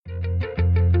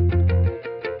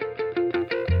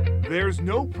There's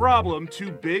no problem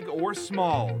too big or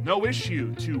small, no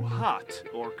issue too hot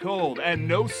or cold, and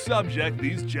no subject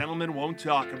these gentlemen won't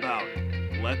talk about.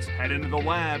 Let's head into the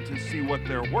lab to see what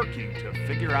they're working to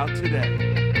figure out today.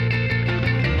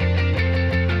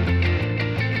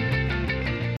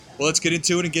 Well, let's get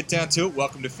into it and get down to it.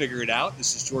 Welcome to Figure It Out.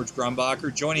 This is George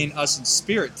Grumbacher. Joining us in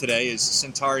spirit today is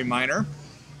Centauri Minor.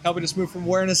 Helping us move from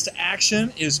awareness to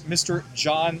action is Mr.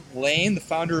 John Lane, the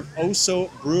founder of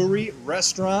Oso Brewery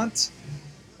Restaurant,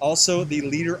 also the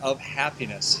leader of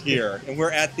Happiness here. And we're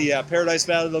at the Paradise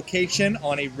Valley location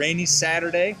on a rainy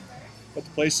Saturday, but the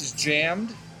place is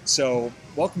jammed. So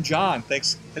welcome, John.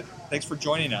 Thanks for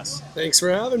joining us. Thanks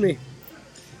for having me.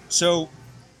 So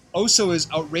Oso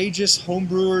is Outrageous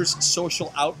Homebrewers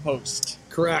Social Outpost.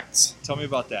 Correct. Tell me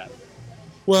about that.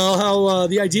 Well, how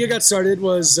the idea got started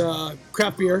was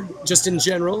craft beer, just in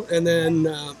general, and then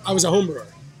I was a home brewer.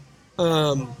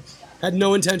 Had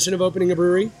no intention of opening a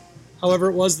brewery. However,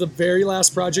 it was the very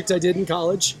last project I did in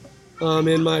college,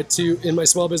 in my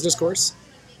small business course,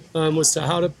 was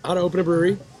how to open a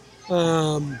brewery.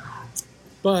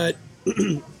 But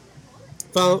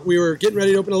we were getting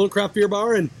ready to open a little craft beer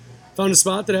bar and found a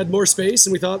spot that had more space,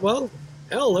 and we thought, well,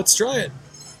 hell, let's try it.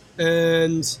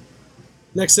 And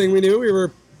next thing we knew, we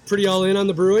were pretty all in on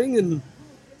the brewing, and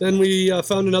then we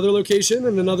found another location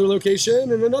and another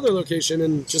location and another location,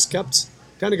 and just kept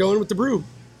kind of going with the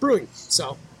brewing.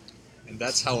 So, and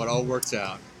that's how it all worked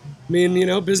out. I mean,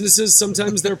 businesses,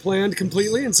 sometimes they're planned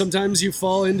completely, and sometimes you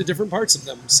fall into different parts of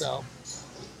them. So,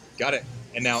 got it.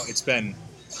 And now it's been,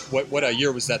 what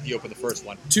year was that you opened the first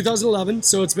one? 2011.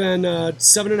 So it's been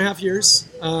 7.5 years.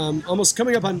 Almost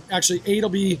coming up on, actually 8 will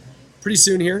be pretty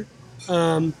soon here.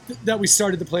 That we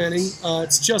started the planning.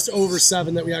 It's just over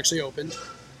 7 that we actually opened.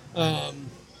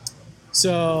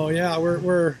 So yeah,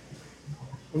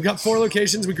 we've got 4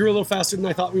 locations. We grew a little faster than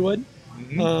I thought we would.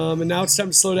 Mm-hmm. And now it's time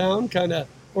to slow down, kind of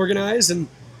organize, and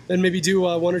then maybe do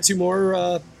 1 or 2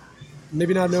 more,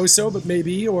 maybe not an OSO, but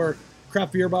maybe, or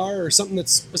craft beer bar or something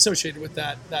that's associated with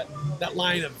that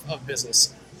line of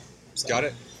business. So. Got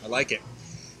it. I like it.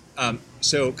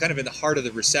 So kind of in the heart of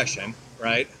the recession,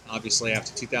 right? Obviously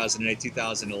after 2008,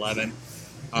 2011.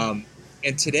 And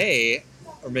today,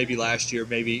 or maybe last year,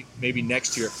 maybe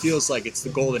next year, it feels like it's the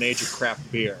golden age of craft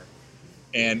beer.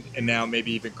 And now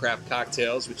maybe even craft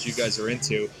cocktails, which you guys are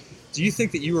into. Do you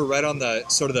think that you were right on the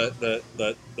sort of the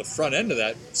front end of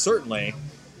that? Certainly.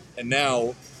 And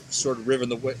now sort of ridden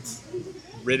the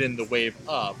wave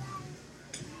up.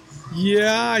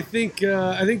 Yeah, I think you're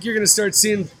going to start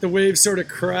seeing the wave sort of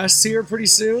crest here pretty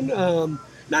soon.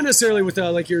 Not necessarily with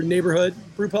like your neighborhood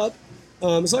brew pub,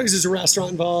 as long as there's a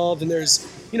restaurant involved and there's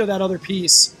that other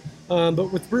piece.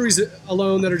 But with breweries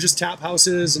alone that are just tap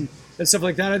houses and stuff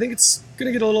like that, I think it's going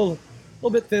to get a little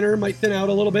bit thinner, might thin out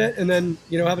a little bit, and then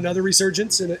have another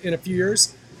resurgence in a few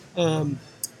years.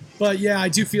 But yeah, I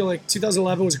do feel like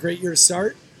 2011 was a great year to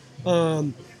start.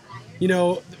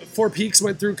 Four Peaks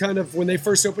went through kind of, when they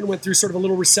first opened, went through sort of a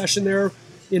little recession there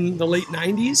in the late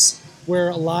 90s, where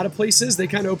a lot of places, they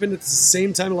kind of opened at the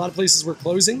same time a lot of places were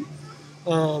closing.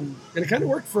 And it kind of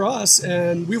worked for us,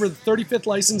 and we were the 35th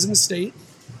license in the state,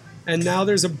 and now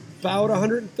there's about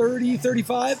 130,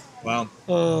 35. Wow.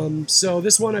 So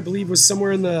this one, I believe, was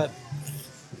somewhere in the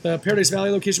Paradise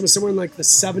Valley location was somewhere in like the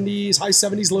 70s, high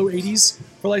 70s, low 80s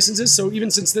for licenses. So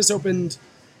even since this opened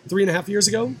 3.5 years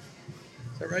ago,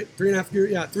 is that right? 3.5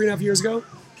 years? Yeah, 3.5 years ago.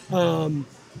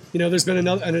 There's been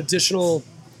an additional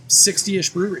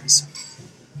 60-ish breweries.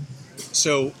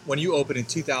 So when you opened in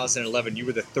 2011, you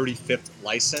were the 35th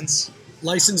licensed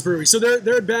brewery. So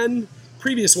there had been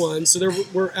previous ones. So there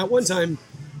were at one time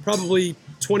probably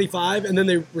 25, and then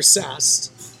they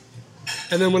recessed.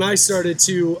 And then when I started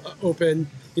to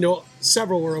open,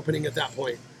 several were opening at that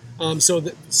point. So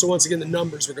once again, the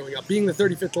numbers were going up. Being the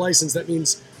 35th license, that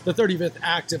means the 35th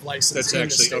active license. That's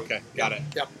actually, okay, got it.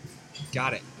 Yep.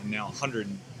 Got it. And now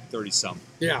 130 some.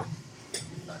 Yeah.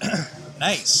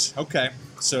 Nice. Okay.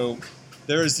 So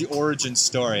there is the origin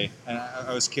story. And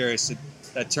I was curious,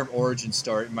 that term origin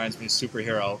story reminds me of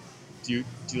superhero. Do you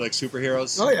like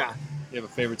superheroes? Oh, yeah. You have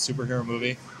a favorite superhero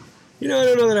movie? I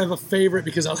don't know that I have a favorite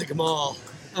because I like them all.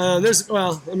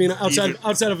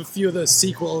 Outside of a few of the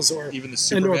sequels or even the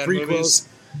Superman prequels. Movies?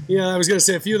 Yeah, I was going to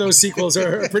say a few of those sequels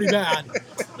are pretty bad.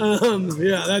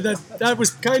 That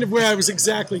was kind of where I was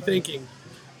exactly thinking.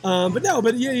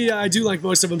 I do like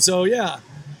most of them. So yeah,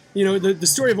 the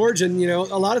story of origin. A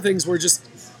lot of things were just,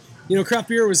 craft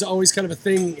beer was always kind of a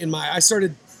thing in my. I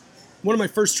started. One of my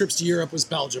first trips to Europe was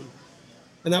Belgium,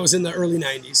 and that was in the early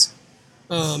 '90s.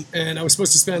 And I was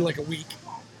supposed to spend like a week.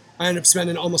 I ended up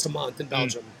spending almost a month in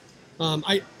Belgium.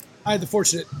 I had the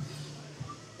fortunate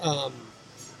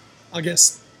I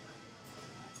guess,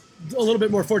 a little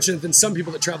bit more fortunate than some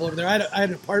people that travel over there. I had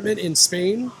an apartment in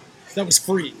Spain that was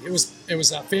free. It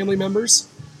was family members,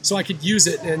 so I could use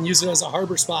it as a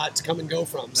harbor spot to come and go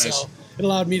from. Nice. So it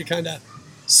allowed me to kind of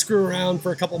screw around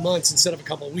for a couple months instead of a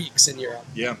couple weeks in Europe.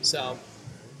 Yeah. So.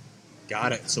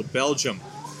 Got it. So Belgium.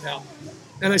 Yeah.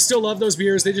 And I still love those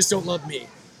beers. They just don't love me.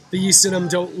 The yeast in them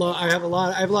don't love. I have a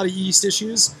lot of yeast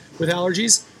issues with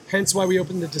allergies. Hence why we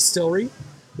opened the distillery.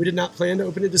 We did not plan to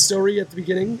open a distillery at the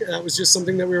beginning. That was just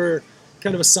something that we were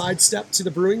kind of a sidestep to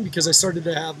the brewing because I started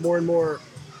to have more and more,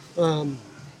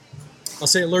 I'll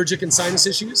say, allergic and sinus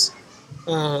issues.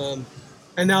 And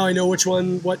now I know which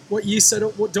one, what yeasts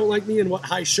don't like me and what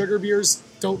high sugar beers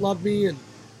don't love me. And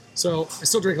so I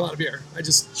still drink a lot of beer. I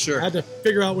just had to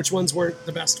figure out which ones weren't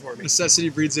the best for me. Necessity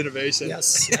breeds innovation.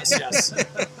 Yes.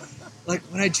 Like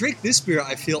when I drink this beer,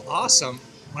 I feel awesome.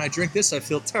 When I drink this, I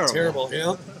feel terrible.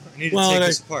 Yeah. I need to take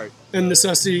this apart. And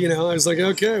necessity, I was like,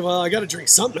 okay, well, I got to drink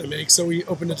something to make. So we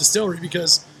opened a distillery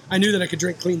because I knew that I could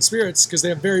drink clean spirits because they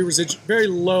have very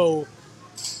low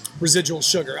residual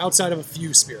sugar outside of a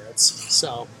few spirits.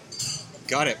 So.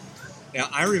 Got it. Now,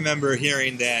 I remember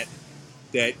hearing that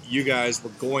you guys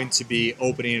were going to be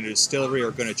opening a distillery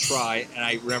or going to try, and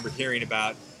I remember hearing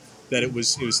about that it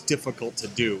was difficult to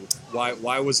do.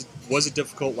 Why was it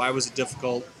difficult? Why was it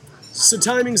difficult? So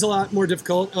timing's a lot more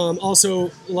difficult.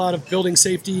 Also, a lot of building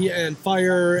safety and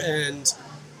fire, and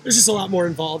there's just a lot more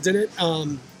involved in it.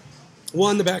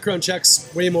 One, the background checks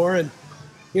way more, and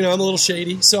I'm a little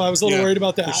shady, so I was a little worried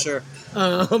about that. For sure.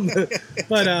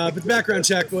 But the background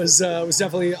check was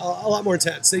definitely a lot more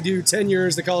intense. They do 10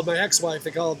 years. They called my ex-wife.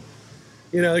 They called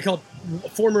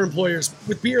former employers.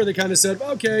 With beer, they kind of said,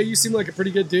 okay, you seem like a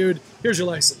pretty good dude. Here's your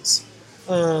license.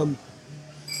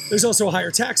 There's also a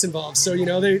higher tax involved, so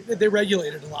they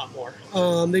regulate it a lot more.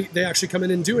 They actually come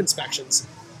in and do inspections,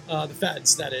 the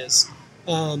feds, that is.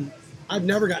 I've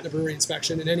never gotten a brewery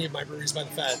inspection in any of my breweries by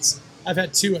the feds. I've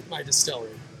had 2 at my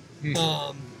distillery. There's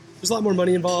a lot more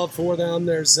money involved for them.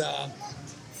 There's a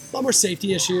lot more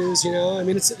safety issues.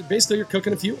 It's basically you're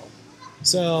cooking a fuel.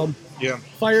 So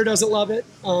fire doesn't love it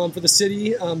for the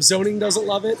city. Zoning doesn't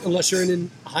love it unless you're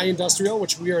in high industrial,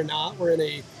 which we are not. We're in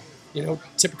a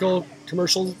typical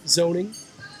commercial zoning.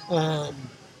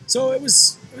 So it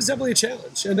was definitely a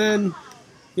challenge. And then,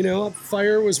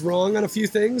 fire was wrong on a few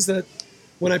things that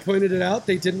when I pointed it out,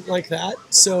 they didn't like that.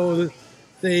 So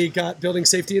they got building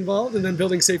safety involved, and then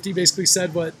building safety basically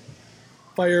said what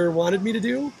fire wanted me to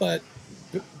do, but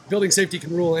building safety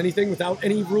can rule anything without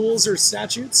any rules or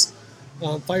statutes.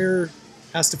 Fire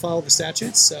has to follow the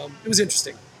statutes, so it was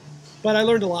interesting. But I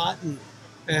learned a lot,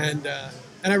 and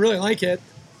I really like it.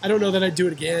 I don't know that I'd do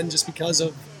it again just because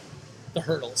of the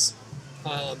hurdles,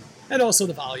 and also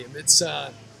the volume.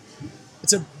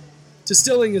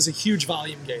 Distilling is a huge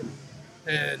volume game,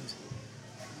 and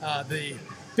the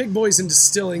big boys in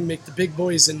distilling make the big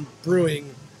boys in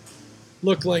brewing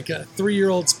look like a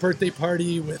 3-year-old's birthday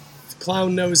party with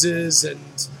clown noses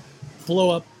and blow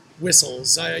up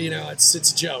whistles.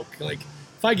 It's a joke. Like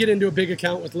if I get into a big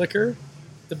account with liquor,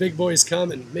 the big boys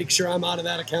come and make sure I'm out of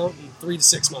that account in 3 to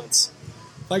 6 months.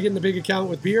 If I get in the big account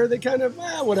with beer, they kind of,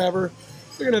 whatever.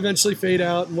 They're going to eventually fade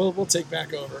out, and we'll take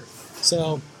back over.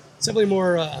 So it's definitely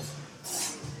more,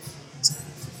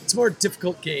 it's a more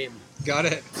difficult game. Got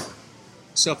it.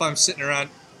 So if I'm sitting around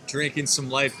drinking some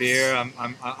light beer,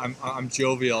 I'm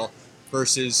jovial,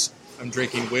 versus I'm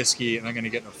drinking whiskey and I'm going to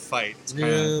get in a fight. It's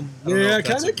Yeah,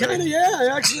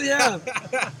 actually, yeah.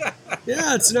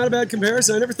 Yeah, it's not a bad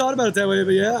comparison. I never thought about it that way,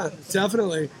 but yeah,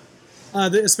 definitely.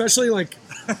 Especially like,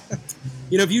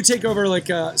 if you take over like,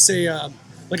 say,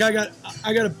 like I got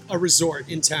a resort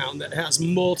in town that has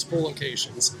multiple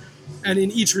locations, and in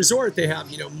each resort they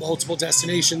have multiple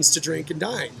destinations to drink and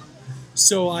dine.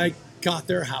 So I got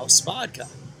their house vodka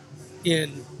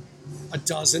in a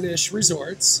dozen-ish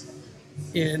resorts.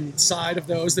 Inside of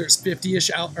those, there's 50-ish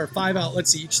or 5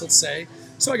 outlets each, let's say.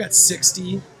 So I got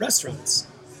 60 restaurants.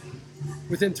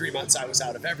 Within 3 months, I was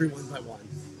out of every one by one.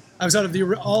 I was out of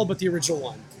all but the original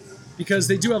one, because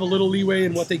they do have a little leeway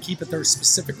in what they keep at their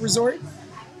specific resort.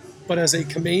 But as a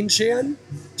command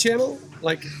channel,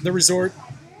 like the resort,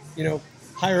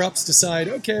 higher ups decide,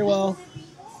 okay, well,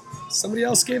 somebody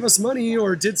else gave us money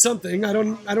or did something. I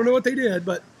don't know what they did,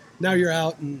 but now you're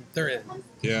out and they're in.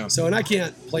 Yeah. So, and I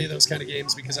can't play those kind of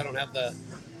games because I don't have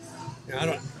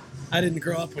I didn't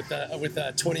grow up with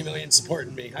 20 million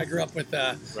supporting me. I grew up with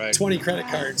 20 credit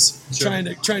cards trying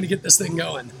to get this thing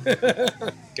going.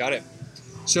 Got it.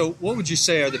 So what would you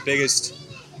say are the biggest,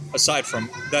 aside from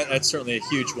that, that's certainly a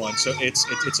huge one. So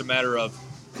it's a matter of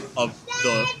of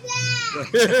the.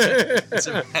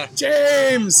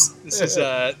 James.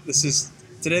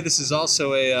 This is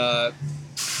also a.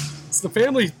 It's the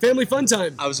family fun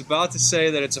time. I was about to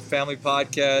say that it's a family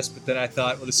podcast, but then I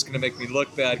thought, well, this is going to make me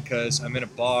look bad because I'm in a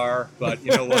bar. But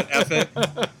you know what? F it.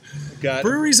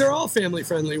 Breweries are all family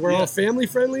friendly. We're all family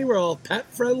friendly. We're all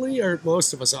pet friendly, or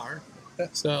most of us are.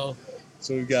 So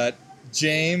we've got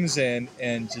James and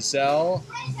Giselle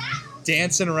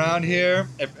dancing around here.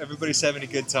 Everybody's having a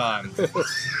good time.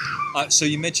 So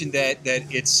you mentioned that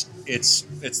it's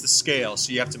the scale.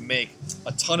 So you have to make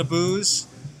a ton of booze.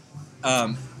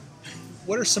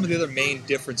 What are some of the other main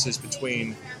differences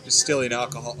between distilling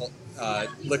alcohol,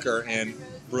 liquor, and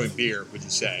brewing beer, would you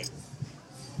say?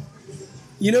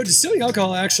 You know, distilling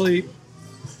alcohol, actually,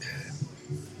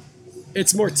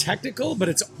 it's more technical, but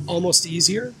it's almost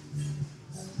easier.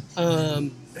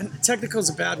 And technical is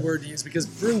a bad word to use because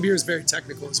brewing beer is very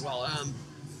technical as well.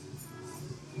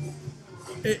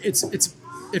 It's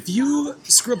if you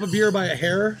screw up a beer by a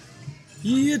hair,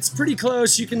 it's pretty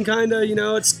close. You can kind of,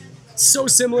 it's so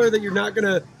similar that you're not going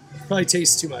to probably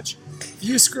taste too much. If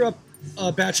you screw up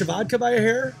a batch of vodka by a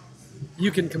hair,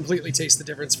 you can completely taste the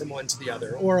difference from one to the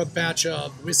other, or a batch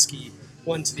of whiskey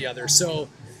one to the other. So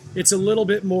it's a little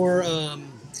bit more,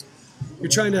 you're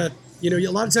trying to, a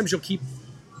lot of times you'll keep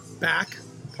back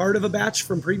part of a batch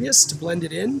from previous to blend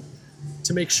it in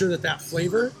to make sure that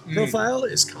flavor profile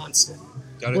is constant.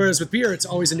 Whereas with beer, it's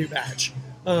always a new batch.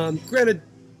 Granted,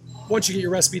 once you get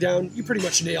your recipe down, you pretty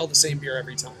much nail the same beer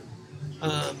every time.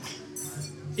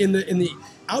 In the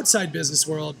outside business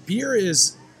world, beer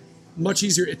is much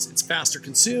easier. It's faster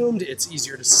consumed. It's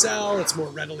easier to sell. It's more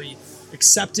readily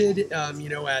accepted,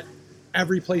 at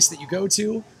every place that you go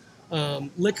to.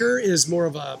 Liquor is more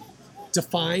of a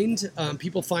defined.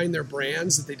 People find their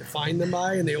brands that they define them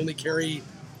by, and they only carry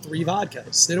 3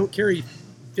 vodkas. They don't carry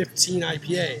 15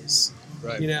 IPAs.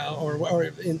 Right. Or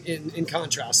in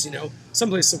contrast, some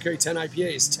places will carry 10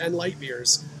 IPAs, 10 light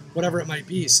beers, whatever it might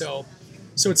be. So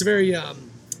it's a very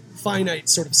finite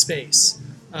sort of space.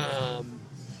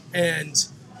 And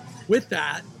with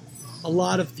that, a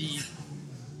lot of the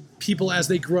people, as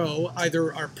they grow,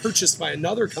 either are purchased by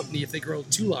another company if they grow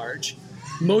too large.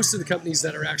 Most of the companies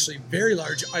that are actually very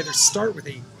large either start with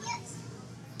a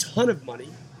ton of money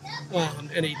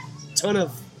and a ton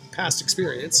of past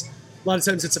experience. A lot of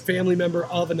times it's a family member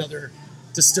of another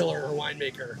distiller or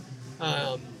winemaker,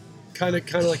 kind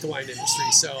of like the wine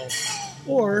industry. So,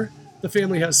 or the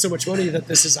family has so much money that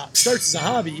this starts as a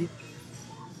hobby,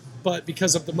 but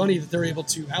because of the money that they're able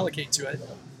to allocate to it,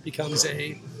 becomes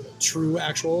a true,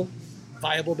 actual,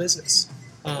 viable business.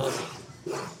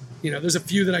 There's a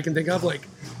few that I can think of, like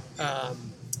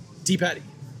DePetty.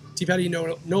 DePetty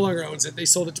no longer owns it. They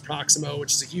sold it to Proximo,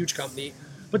 which is a huge company,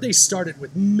 but they started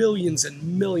with millions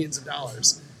and millions of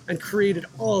dollars and created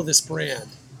all of this brand.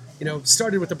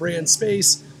 Started with the brand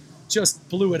space, just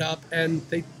blew it up, and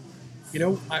they,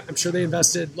 I'm sure they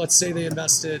invested, let's say they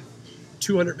invested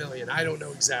 $200 million. I don't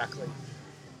know exactly,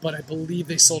 but I believe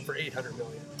they sold for $800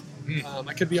 million.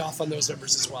 I could be off on those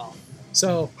numbers as well.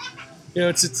 So,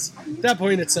 it's at that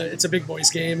point, it's a big boys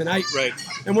game, and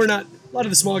and we're not. A lot of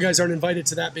the small guys aren't invited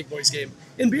to that big boys game.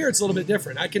 In beer, it's a little bit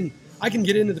different. I can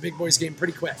get into the big boys game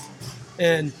pretty quick,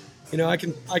 and I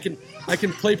can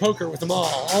play poker with them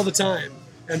all the time,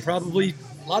 and probably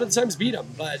a lot of the times beat them.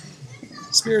 But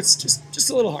spirits just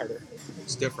a little harder.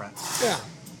 It's different. Yeah.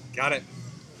 Got it.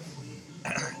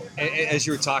 As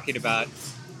you were talking about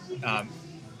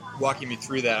walking me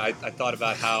through that, I thought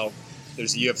about how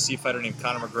there's a UFC fighter named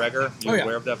Conor McGregor. You're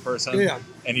aware of that person? Yeah.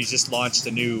 And he's just launched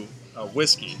a new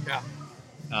whiskey. Yeah.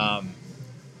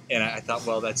 And I thought,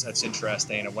 well, that's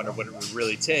interesting. I wonder what it would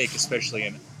really take,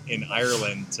 especially in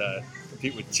Ireland, to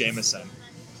compete with Jameson.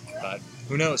 But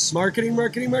who knows? Marketing.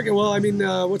 Well, I mean,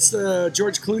 what's the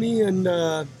George Clooney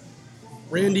and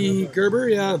Randy Gerber?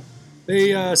 Yeah.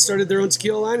 They started their own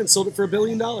tequila line and sold it for $1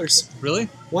 billion. Really?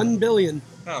 $1 billion.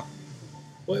 Oh.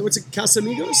 What's it?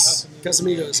 Casamigos?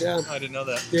 Casamigos, yeah. I didn't know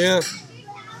that. Yeah.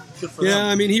 Good for them.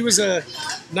 I mean, he was a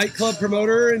nightclub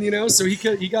promoter, and so he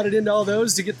got it into all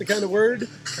those to get the kind of word.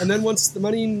 And then once the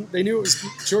money, they knew it was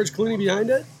George Clooney behind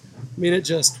it. I mean, and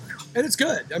it's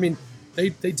good. I mean,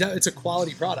 it's a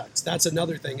quality product. That's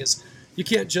another thing is you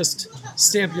can't just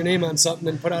stamp your name on something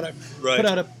and put out a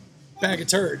bag of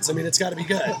turds. I mean, it's got to be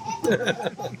good.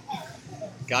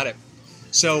 Got it.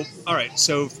 So, all right.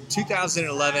 So,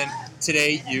 2011.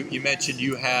 Today, you mentioned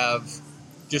you have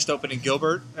just opened in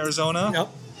Gilbert, Arizona.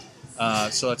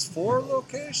 Yep. So that's 4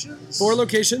 locations? 4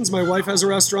 locations. My wife has a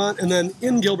restaurant, and then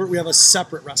in Gilbert we have a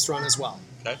separate restaurant as well.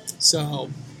 Okay.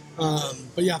 So,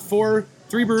 but yeah, 3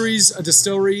 breweries, a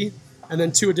distillery, and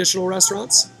then 2 additional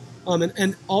restaurants.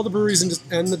 And all the breweries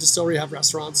and the distillery have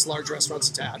restaurants, large restaurants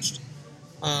attached.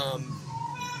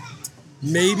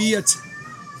 Maybe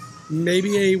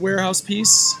a warehouse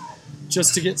piece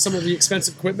just to get some of the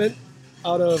expensive equipment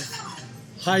out of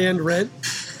high-end rent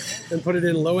and put it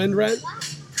in low-end rent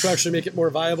to actually make it more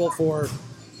viable for,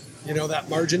 that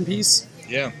margin piece.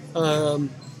 Yeah.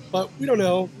 But we don't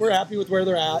know. We're happy with where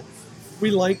they're at.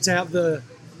 We like to have the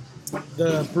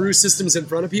brew systems in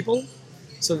front of people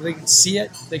so that they can see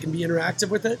it, they can be interactive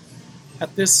with it.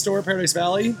 At this store, Paradise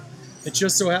Valley, it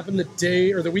just so happened the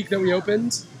day or the week that we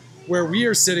opened, where we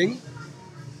are sitting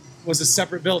was a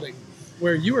separate building.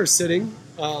 Where you are sitting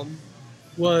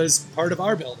was part of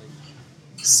our building.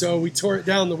 So we tore it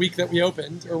down the week that we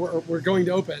opened, or we're going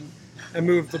to open, and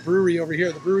moved the brewery over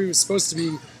here. The brewery was supposed to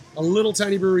be a little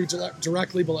tiny brewery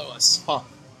directly below us. Huh.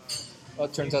 Well,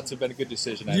 it turns out to have been a good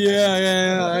decision.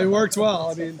 Yeah. It worked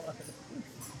well. I mean,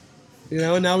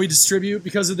 and now we distribute,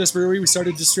 because of this brewery, we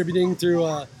started distributing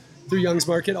through Young's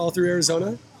Market all through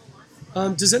Arizona.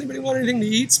 Does anybody want anything to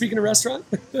eat, speaking of restaurant?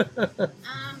 Yeah, we should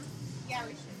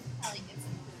probably get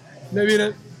some food. Maybe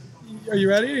are you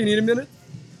ready? You need a minute?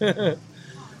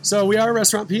 So we are a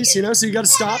restaurant piece, so you got to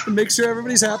stop and make sure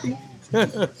everybody's happy.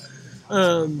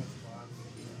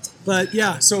 But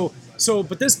yeah,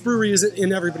 but this brewery isn't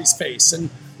in everybody's face, and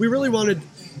we really wanted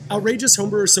outrageous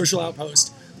homebrewer social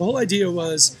outpost. The whole idea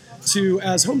was to,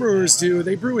 as homebrewers do,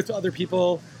 they brew with other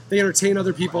people, they entertain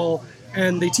other people,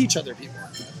 and they teach other people.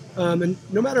 And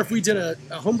no matter if we did a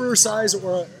homebrewer size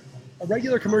or a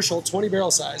regular commercial 20 barrel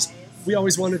size, we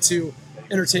always wanted to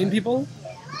entertain people,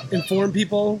 inform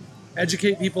people,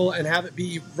 educate people, and have it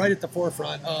be right at the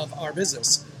forefront of our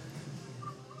business.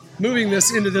 Moving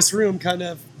this into this room kind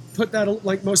of put that,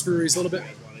 like most breweries, put that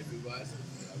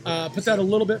a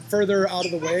little bit further out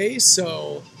of the way,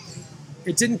 so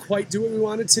it didn't quite do what we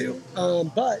wanted to,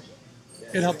 but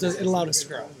it helped us. It allowed us to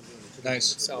grow.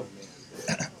 Nice.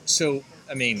 So,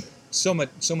 I mean, so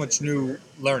much new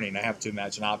learning. I have to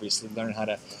imagine. Obviously, learn how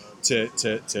to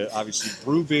obviously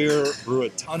brew beer, brew a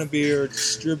ton of beer,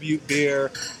 distribute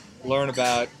beer, learn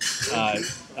about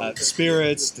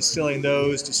spirits, distilling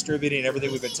those, distributing,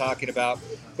 everything we've been talking about.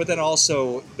 But then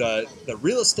also the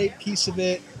real estate piece of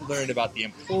it, learned about the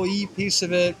employee piece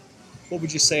of it. What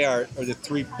would you say are the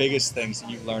three biggest things that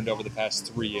you've learned over the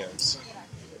past 3 years?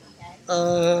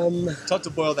 Tough to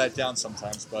boil that down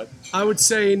sometimes, but I would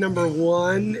say number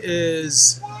one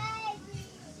is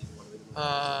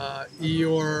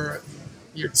your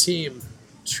team.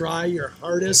 Try your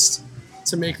hardest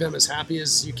to make them as happy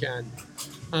as you can,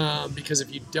 because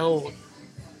if you don't,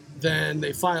 then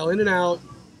they file in and out,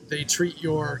 they treat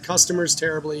your customers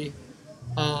terribly,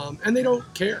 and they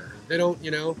don't care. They don't,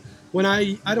 when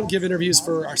I don't give interviews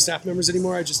for our staff members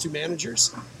anymore, I just do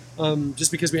managers.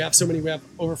 Just because we have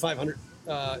over 500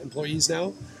 employees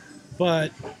now.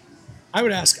 But I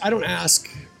don't ask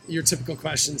your typical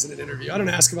questions in an interview. I don't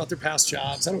ask about their past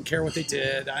jobs. I don't care what they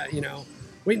did.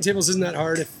 Waiting tables isn't that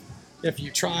hard if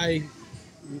you try,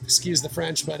 excuse the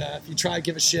French, but if you try,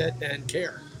 give a shit and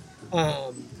care.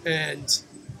 And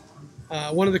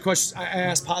one of the questions, I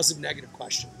ask positive, negative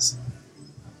questions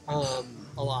a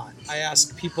lot. I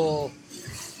ask people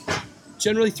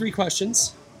generally 3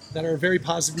 questions that are very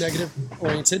positive, negative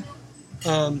oriented.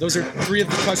 Those are 3 of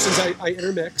the questions I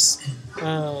intermix.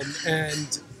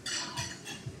 And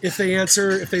if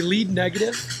they lead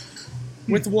negative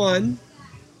with 1,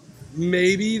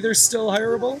 maybe they're still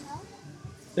hireable.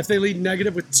 If they lead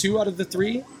negative with 2 out of the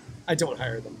 3, I don't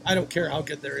hire them. I don't care how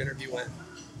good their interview went.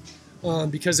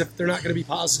 Because if they're not going to be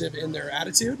positive in their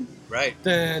attitude, right,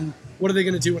 then what are they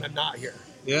going to do when I'm not here?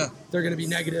 Yeah. They're going to be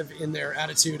negative in their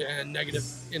attitude and negative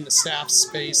in the staff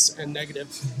space and negative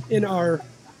in our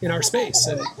space.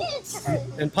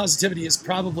 And positivity is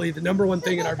probably the number one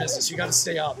thing in our business. You got to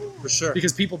stay up. For sure.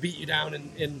 Because people beat you down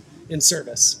in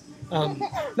service.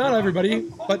 Not everybody,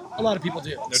 but a lot of people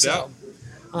do. No doubt.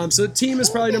 So the team is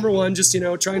probably number 1, just,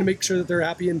 trying to make sure that they're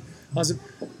happy and positive.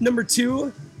 Number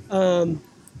 2,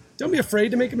 don't be afraid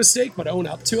to make a mistake, but own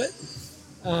up to it.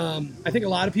 I think a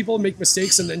lot of people make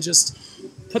mistakes and then just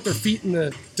put their feet in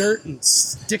the dirt and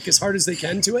stick as hard as they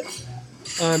can to it,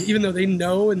 even though they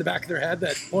know in the back of their head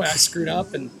that, boy, I screwed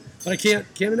up, but I can't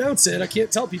announce it. I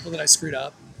can't tell people that I screwed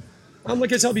up.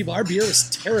 Like I tell people, our beer was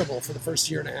terrible for the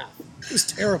first year and a half. It was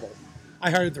terrible.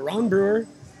 I hired the wrong brewer.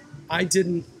 I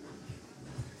didn't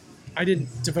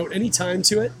devote any time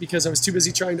to it because I was too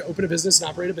busy trying to open a business and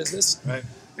operate a business. Right.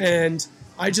 And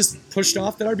I just pushed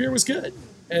off that our beer was good.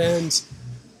 And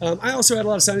I also had a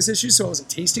lot of sinus issues, so I wasn't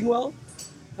tasting well.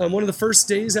 One of the first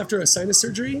days after a sinus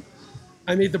surgery,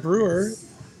 I made the brewer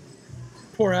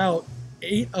pour out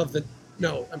 8 of the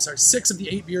no, I'm sorry, 6 of the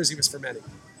 8 beers he was fermenting.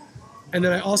 And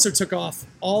then I also took off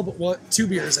all but 2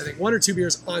 beers, I think, 1 or 2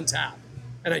 beers on tap,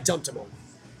 and I dumped them all.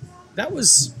 That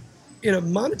was, in a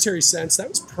monetary sense, that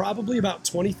was probably about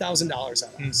 $20,000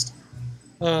 I lost.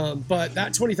 But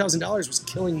that $20,000 was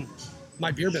killing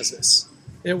my beer business.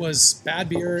 It was bad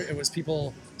beer. It was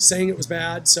people saying it was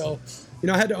bad. So,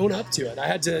 I had to own up to it. I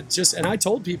had to and I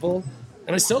told people,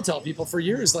 and I still tell people for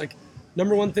years, like,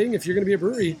 number one thing, if you're going to be a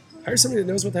brewery, hire somebody that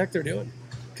knows what the heck they're doing.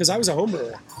 Because I was a home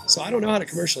brewer, so I don't know how to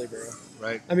commercially brew.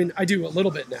 Right. I mean, I do a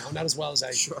little bit now, not as well as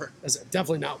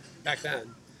definitely not back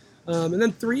then. And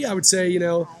then 3, I would say,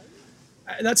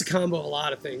 that's a combo of a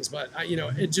lot of things, but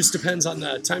it just depends on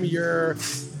the time of year,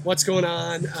 what's going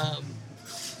on.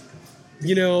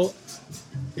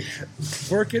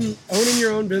 Owning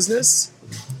your own business,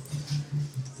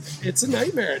 it's a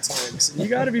nightmare at times, and you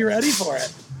got to be ready for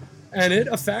it. And it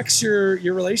affects your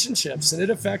relationships, and it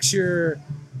affects your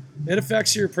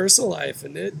personal life,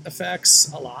 and it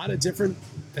affects a lot of different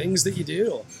things that you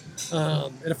do.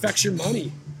 It affects your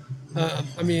money.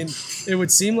 I mean, it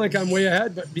would seem like I'm way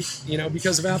ahead, but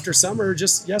because of after summer,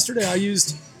 just yesterday I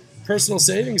used personal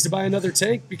savings to buy another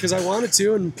tank because I wanted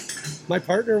to, and my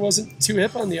partner wasn't too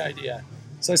hip on the idea.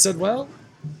 So I said, well,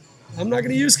 I'm not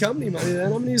going to use company money then.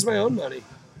 I'm going to use my own money.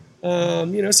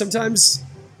 Sometimes,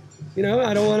 I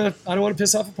don't want to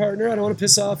piss off a partner. I don't want to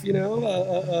piss off,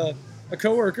 a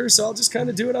coworker. So I'll just kind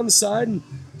of do it on the side, and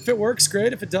if it works,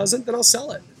 great. If it doesn't, then I'll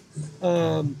sell it.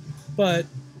 But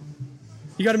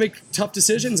you got to make tough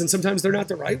decisions, and sometimes they're not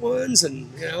the right ones, and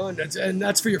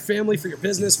that's for your family, for your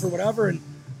business, for whatever. And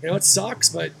it sucks,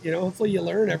 but hopefully you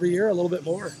learn every year a little bit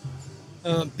more.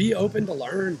 Be open to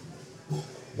learn.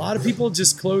 A lot of people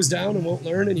just close down and won't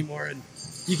learn anymore, and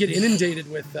you get inundated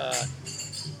with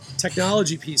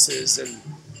technology pieces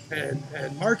and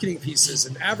marketing pieces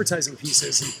and advertising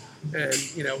pieces and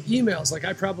emails. Like,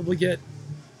 I probably get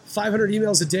 500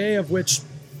 emails a day, of which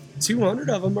 200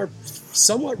 of them are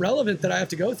somewhat relevant that I have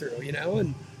to go through,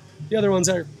 and the other ones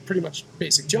are pretty much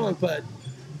basic junk. But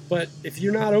if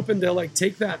you're not open to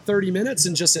take that 30 minutes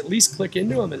and just at least click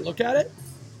into them and look at it,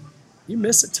 you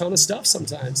miss a ton of stuff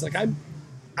sometimes. Like,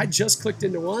 I just clicked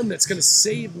into one that's going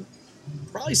to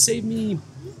probably save me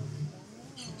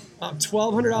about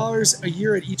 $1,200 a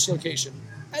year at each location.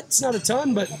 That's not a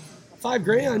ton, but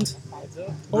 $5,000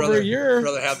 over a year. I'd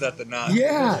rather have that than not.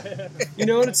 Yeah,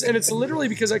 and it's literally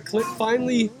because I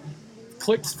finally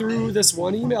clicked through this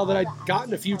one email that I'd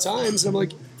gotten a few times, and I'm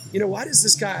like, why does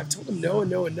this guy? I've told him no and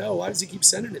no and no. Why does he keep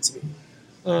sending it to me?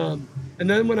 And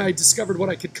then when I discovered what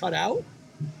I could cut out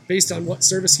based on what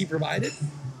service he provided,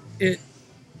 it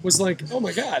was like, oh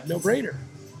my God, no brainer.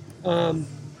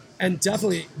 And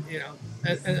definitely,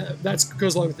 and that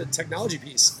goes along with the technology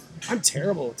piece. I'm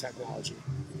terrible with technology,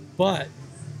 but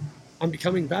I'm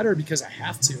becoming better because I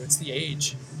have to. It's the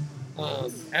age.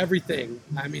 Everything.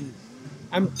 I mean,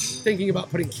 I'm thinking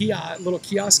about putting little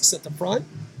kiosks at the front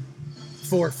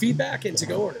for feedback and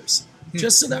to-go orders.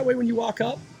 Just so that way when you walk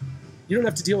up, you don't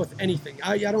have to deal with anything.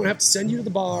 I don't have to send you to the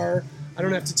bar. I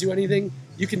don't have to do anything.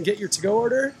 You can get your to-go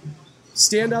order,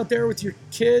 stand out there with your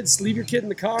kids, leave your kid in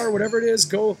the car, whatever it is,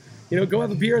 go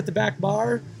have a beer at the back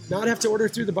bar, not have to order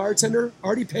through the bartender,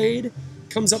 already paid,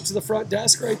 comes up to the front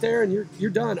desk right there, and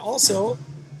you're done. Also,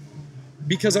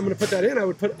 because I'm going to put that in, I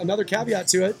would put another caveat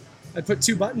to it. I'd put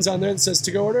 2 buttons on there that says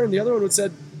to-go order, and the other one would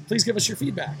said, please give us your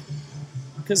feedback.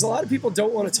 Because a lot of people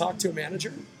don't want to talk to a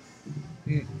manager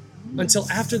until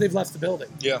after they've left the building.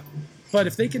 Yeah. But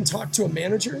if they can talk to a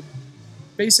manager,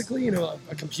 basically,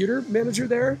 a computer manager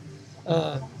there,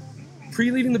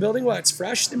 pre-leaving the building while it's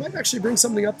fresh, they might actually bring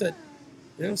something up that,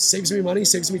 saves me money,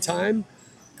 saves me time,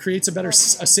 creates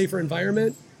a safer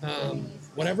environment,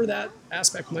 whatever that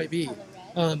aspect might be.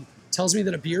 Tells me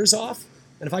that a beer's off,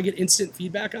 and if I get instant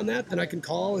feedback on that, then I can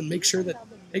call and make sure that,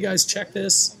 hey guys, check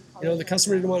this. The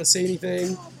customer didn't want to say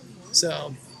anything.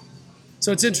 So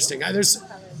it's interesting. I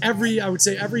would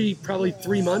say every probably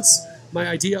 3 months, my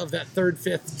idea of that 3rd,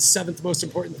 5th, 7th most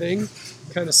important thing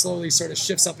kind of slowly sort of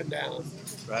shifts up and down.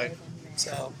 Right.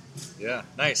 So. Yeah,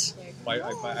 nice.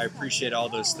 I appreciate all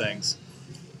those things.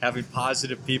 Having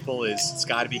positive people it's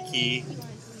got to be key.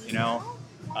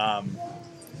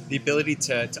 The ability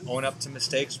to own up to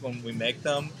mistakes when we make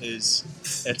them it's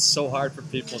so hard for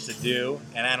people to do,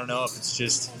 and I don't know if it's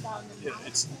just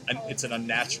it's an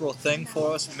unnatural thing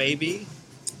for us maybe,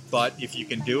 but if you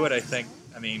can do it,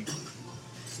 I mean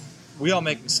we all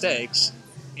make mistakes,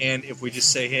 and if we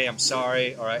just say, hey, I'm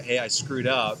sorry, or hey, I screwed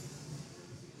up,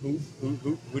 who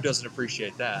doesn't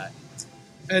appreciate that?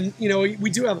 And we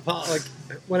do have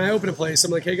when I open a place,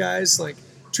 I'm like, hey guys,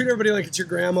 treat everybody like it's your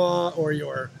grandma or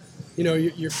your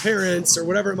your parents or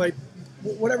whatever it might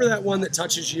whatever that one that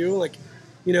touches you, like,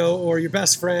 or your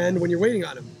best friend when you're waiting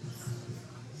on them.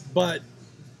 But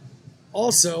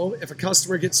also, if a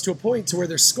customer gets to a point to where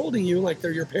they're scolding you like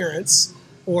they're your parents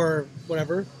or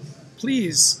whatever,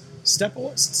 please step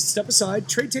aside,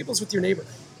 trade tables with your neighbor,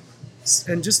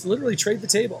 and just literally trade the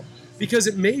table, because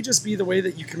it may just be the way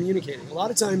that you're communicating. A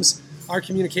lot of times, our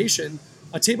communication,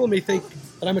 a table may think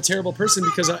that I'm a terrible person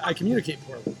because I communicate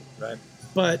poorly. Right.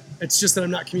 But it's just that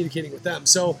I'm not communicating with them.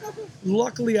 So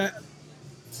luckily,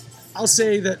 I'll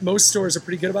say that most stores are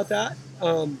pretty good about that.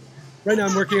 Right now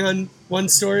I'm working on one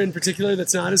store in particular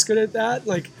that's not as good at that.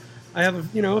 Like, I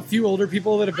have a few older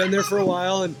people that have been there for a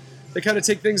while, and they kind of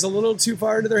take things a little too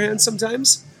far into their hands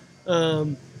sometimes.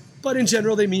 But in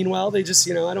general, they mean well. They just,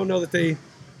 I don't know that they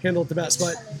handle it the best.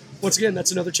 But once again,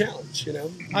 that's another challenge.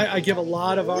 I give a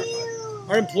lot of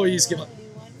our employees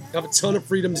have a ton of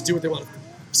freedom to do what they want.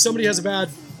 If somebody has a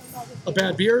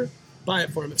bad beer, buy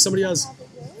it for them. If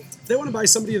they want to buy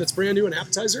somebody that's brand new an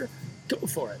appetizer, go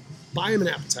for it. Buy them an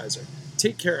appetizer.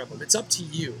 Take care of them. It's up to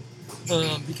you.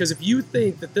 Because if you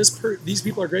think that these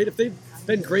people are great, if they've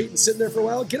been great and sitting there for a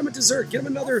while, get them a dessert. Get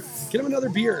them another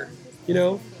beer.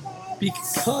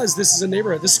 Because this is a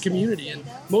neighborhood, this is a community, and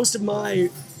most of my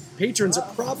patrons are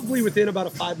probably within about a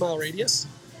 5-mile radius.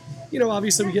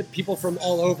 Obviously we get people from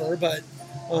all over, but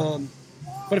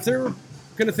if they're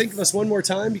going to think of us one more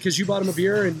time because you bought them a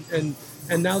beer and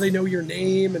now they know your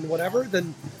name and whatever,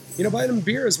 then buying them a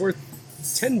beer is worth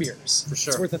 10 beers. For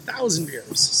sure. It's worth 1,000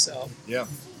 beers. So yeah,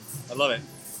 I love it.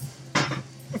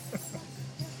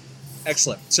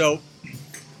 Excellent. So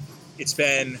it's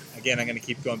been, again, I'm going to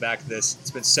keep going back to this.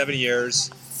 It's been 7 years,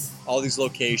 all these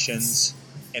locations,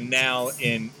 and now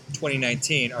in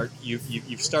 2019,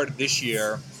 you've started this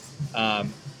year,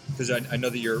 because I know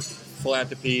that your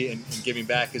philanthropy and giving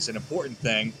back is an important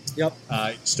thing. Yep.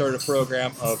 Started a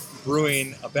program of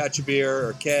brewing a batch of beer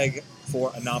or keg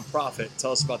for a nonprofit.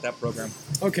 Tell us about that program.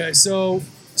 Okay, so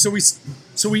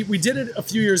we did it a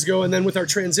few years ago, and then with our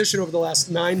transition over the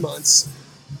last 9 months,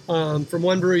 from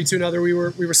one brewery to another, we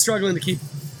were struggling to keep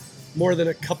more than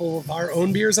a couple of our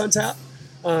own beers on tap,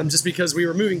 just because we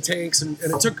were moving tanks, and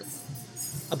it took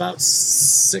about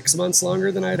 6 months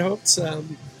longer than I had hoped.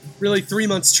 Really 3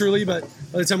 months truly, but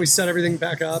by the time we set everything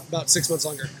back up, about 6 months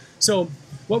longer. So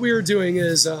what we were doing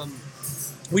is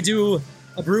we do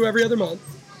a brew every other month.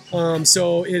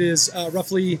 So it is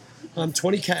roughly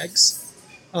 20 kegs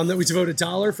that we devote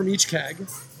 $1 from each keg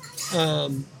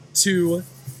to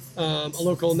a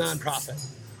local nonprofit.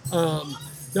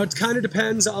 Now it kind of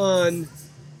depends on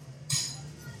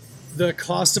the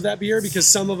cost of that beer, because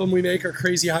some of them we make are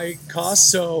crazy high cost,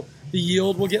 so the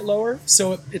yield will get lower.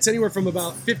 So it's anywhere from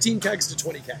about 15 kegs to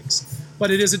 20 kegs,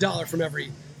 but it is $1 from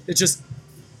every. It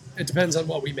depends on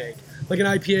what we make. Like an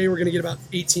IPA, we're going to get about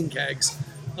 18 kegs.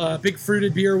 Big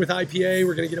fruited beer with IPA,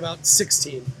 we're going to get about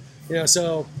 16.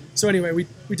 So anyway,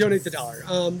 we donate the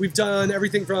 $1. We've done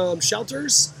everything from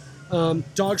shelters,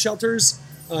 dog shelters,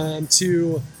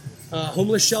 to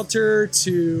homeless shelter,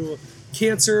 to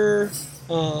cancer,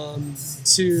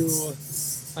 to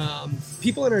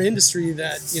people in our industry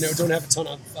that don't have a ton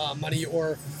of money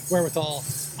or wherewithal.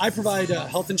 I provide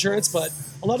health insurance, but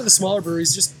a lot of the smaller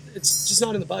breweries it's just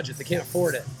not in the budget. They can't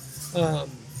afford it.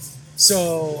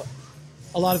 So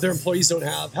a lot of their employees don't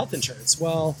have health insurance.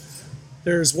 Well,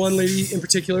 there's one lady in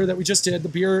particular that we just did. The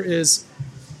beer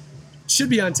should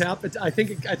be on tap. I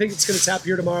think it's going to tap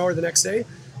here tomorrow or the next day.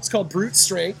 It's called Brute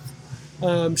Strength.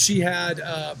 She had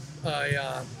a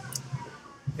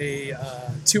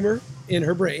tumor in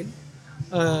her brain.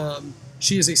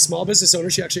 She is a small business owner.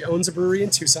 She actually owns a brewery in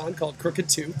Tucson called Crooked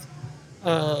Tooth.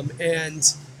 And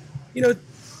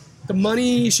the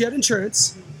money, she had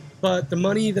insurance, but the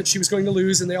money that she was going to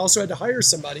lose, and they also had to hire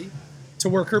somebody to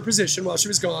work her position while she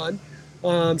was gone.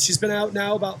 She's been out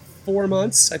now about 4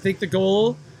 months. I think the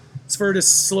goal is for her to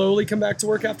slowly come back to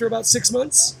work after about 6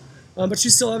 months. But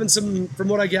she's still having some, from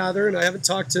what I gather, and I haven't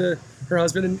talked to her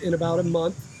husband in about a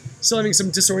month, still having some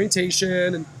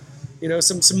disorientation and,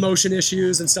 some motion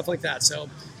issues and stuff like that. So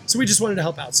we just wanted to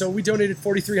help out. So we donated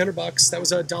 $4,300. That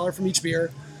was $1 from each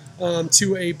beer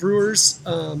to a brewers,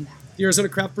 the Arizona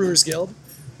Craft Brewers Guild,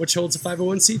 which holds a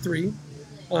 501c3,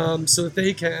 so that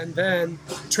they can then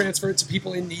transfer it to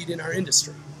people in need in our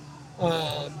industry.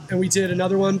 And we did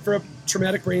another one for a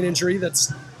traumatic brain injury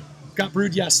that's got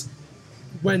brewed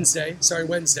Wednesday.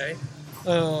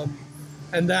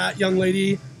 And that young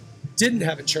lady didn't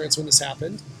have insurance when this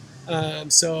happened.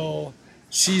 So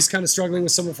she's kind of struggling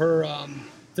with some of her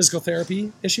physical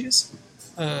therapy issues.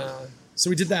 So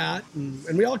we did that,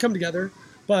 and we all come together.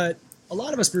 But a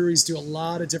lot of us breweries do a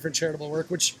lot of different charitable work,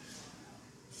 which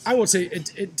I won't say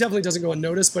it definitely doesn't go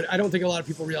unnoticed, but I don't think a lot of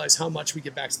people realize how much we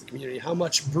give back to the community, how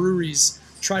much breweries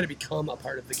try to become a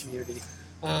part of the community.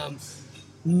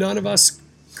 None of us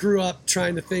grew up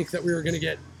trying to think that we were going to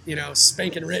get,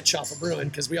 spanking rich off of brewing,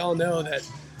 because we all know that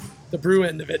the brew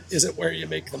end of it isn't where you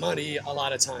make the money a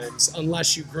lot of times,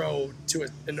 unless you grow to an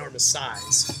enormous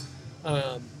size.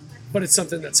 But it's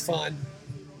something that's fun.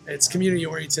 It's community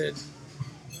oriented.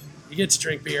 You get to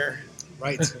drink beer.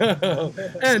 Right.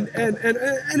 and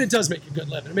it does make a good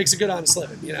living. It makes a good, honest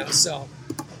living, So,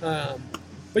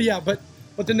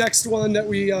 but the next one that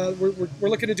we're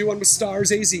looking to do one with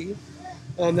Stars AZ.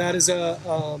 That is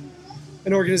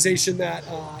an organization that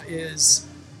is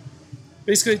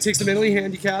basically, it takes the mentally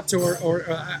handicapped, or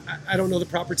I don't know the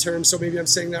proper term, so maybe I'm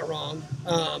saying that wrong.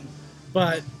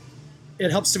 But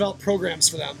it helps develop programs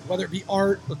for them, whether it be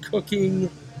art or cooking.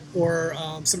 Or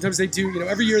sometimes they do,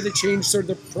 every year they change sort of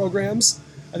the programs.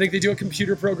 I think they do a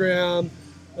computer program,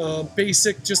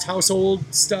 basic just household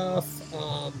stuff,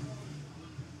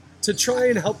 to try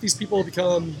and help these people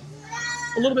become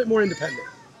a little bit more independent.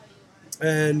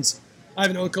 And I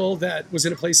have an uncle that was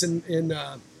in a place in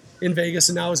Vegas,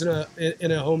 and now is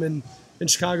in a home in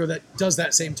Chicago that does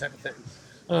that same type of thing.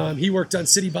 He worked on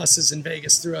city buses in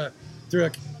Vegas through a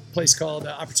place called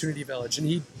Opportunity Village, and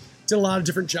he did a lot of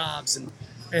different jobs.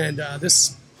 And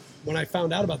this, when I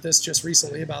found out about this just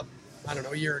recently, about,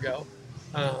 a year ago,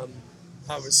 I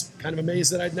was kind of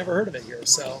amazed that I'd never heard of it here.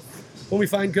 So when we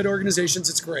find good organizations,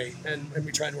 it's great, and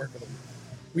we try and work with them.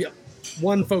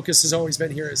 One focus has always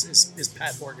been here is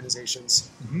pet organizations.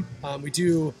 Mm-hmm. We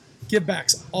do give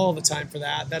backs all the time for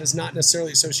that. That is not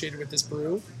necessarily associated with this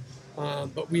brew,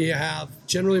 but we have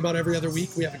generally about every other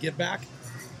week we have a give back,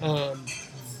 and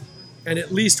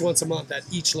at least once a month at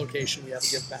each location we have a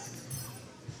give back.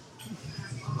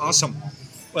 Awesome.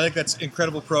 Well, I think that's an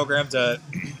incredible program to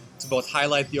both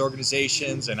highlight the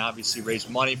organizations and obviously raise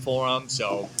money for them.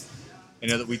 So I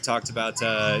know that we talked about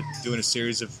doing a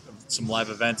series of some live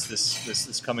events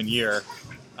this coming year,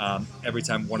 every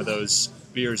time one of those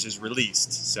beers is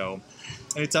released. So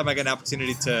anytime I get an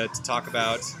opportunity to talk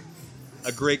about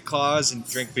a great cause and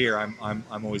drink beer, I'm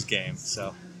always game.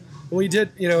 So we did,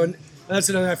 and that's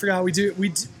another, I forgot, we do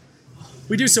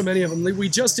so many of them. We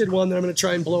just did one that I'm going to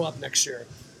try and blow up next year.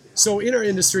 So in our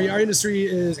industry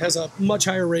has a much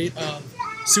higher rate of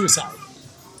suicide.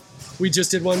 We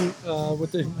just did one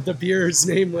with the beer's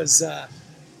name was the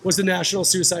National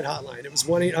Suicide Hotline. It was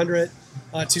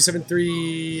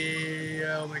 1-800-273.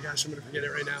 Oh my gosh, I'm going to forget it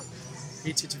right now.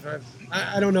 8225.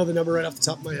 I don't know the number right off the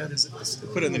top of my head. Is it?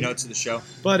 Put it in the notes of the show.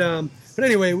 But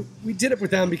anyway, we did it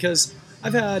with them because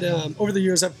I've had over the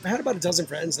years I've had about a dozen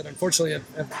friends that unfortunately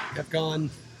have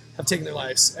taken their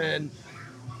lives, and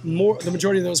the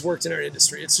majority of those worked in our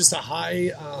industry. It's just a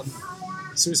high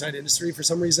suicide industry for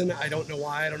some reason. I don't know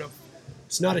why. I don't know.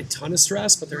 It's not a ton of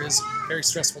stress, but there is very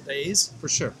stressful days. For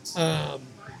sure.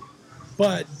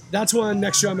 But that's one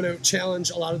next year I'm going to challenge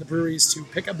a lot of the breweries to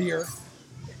pick a beer.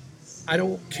 I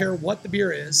don't care what the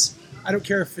beer is. I don't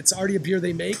care if it's already a beer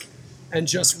they make, and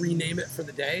just rename it for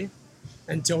the day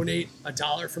and donate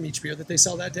 $1 from each beer that they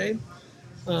sell that day.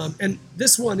 And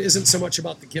this one isn't so much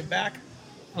about the give back,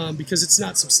 because it's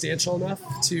not substantial enough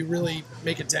to really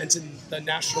make a dent in the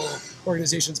national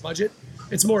organization's budget.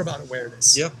 It's more about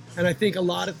awareness. Yeah. And I think a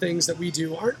lot of things that we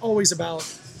do aren't always about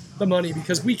the money,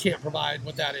 because we can't provide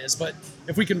what that is. But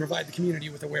if we can provide the community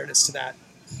with awareness to that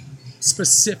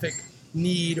specific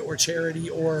need or charity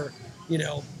or,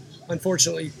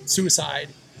 unfortunately suicide,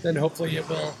 then hopefully it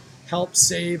will help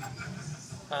save,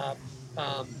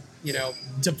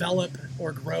 develop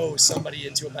or grow somebody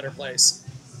into a better place.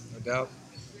 No doubt.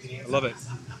 I love it.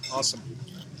 Awesome.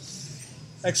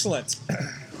 Excellent.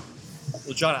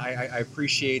 Well, John, I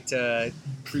appreciate you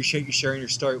sharing your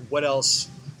story. What else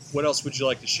would you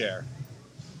like to share?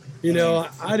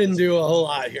 I didn't do a whole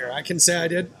lot here. I can say I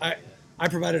did. I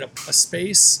provided a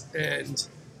space and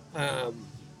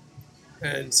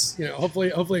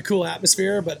hopefully a cool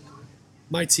atmosphere, but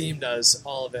my team does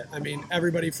all of it. I mean,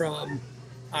 everybody from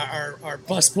our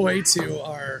busboy to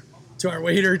our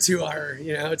waiter to our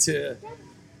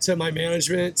to my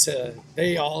management,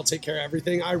 they all take care of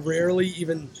everything. I rarely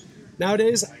even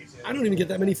nowadays, I don't even get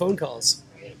that many phone calls.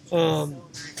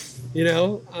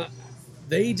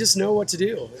 They just know what to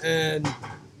do. And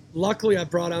luckily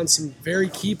I've brought on some very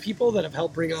key people that have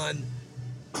helped bring on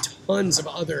tons of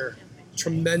other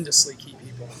tremendously key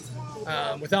people.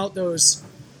 Without those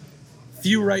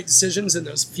few right decisions and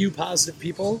those few positive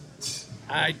people,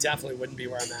 I definitely wouldn't be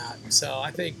where I'm at. So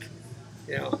I think,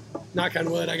 knock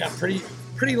on wood, I got pretty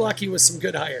lucky with some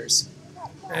good hires,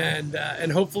 and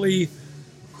hopefully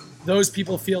those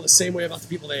people feel the same way about the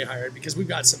people they hired, because we've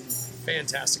got some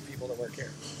fantastic people that work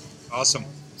here. Awesome.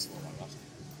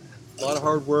 A lot of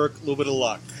hard work, a little bit of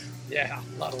luck. Yeah,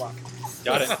 a lot of luck.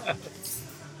 Got it.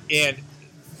 And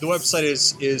the website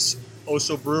is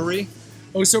Oso Brewery.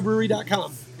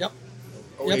 Osobrewery.com. Yep.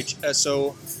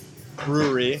 OHSO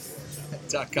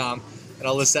Brewery.com. And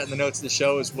I'll list that in the notes of the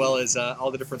show, as well as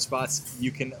all the different spots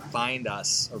you can find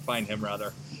us, or find him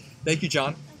rather. Thank you,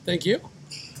 John. Thank you.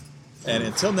 And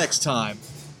until next time,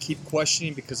 keep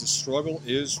questioning, because the struggle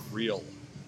is real.